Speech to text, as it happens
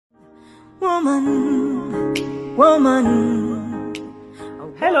Woman, woman.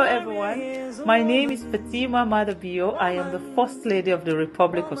 Hello everyone, my name is Fatima Maada. I am the First Lady of the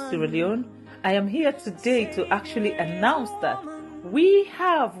Republic of Sierra Leone. I am here today to actually announce that we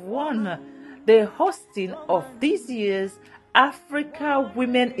have won the hosting of this year's Africa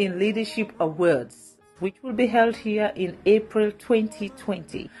Women in Leadership Awards, which will be held here in April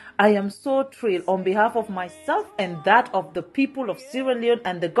 2020. I am so thrilled on behalf of myself and that of the people of Sierra Leone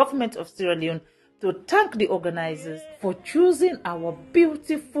and the government of Sierra Leone to thank the organizers for choosing our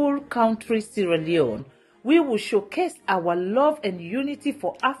beautiful country, Sierra Leone. We will showcase our love and unity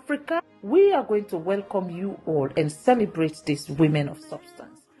for Africa. We are going to welcome you all and celebrate these women of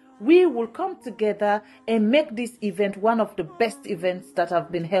substance. We will come together and make this event one of the best events that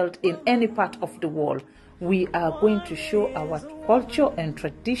have been held in any part of the world. We are going to show our culture and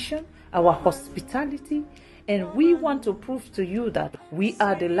tradition, our hospitality, and we want to prove to you that we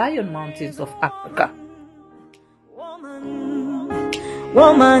are the Lion Mountains of Africa. Woman,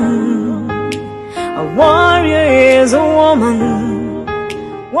 woman, a warrior is a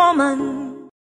woman, woman.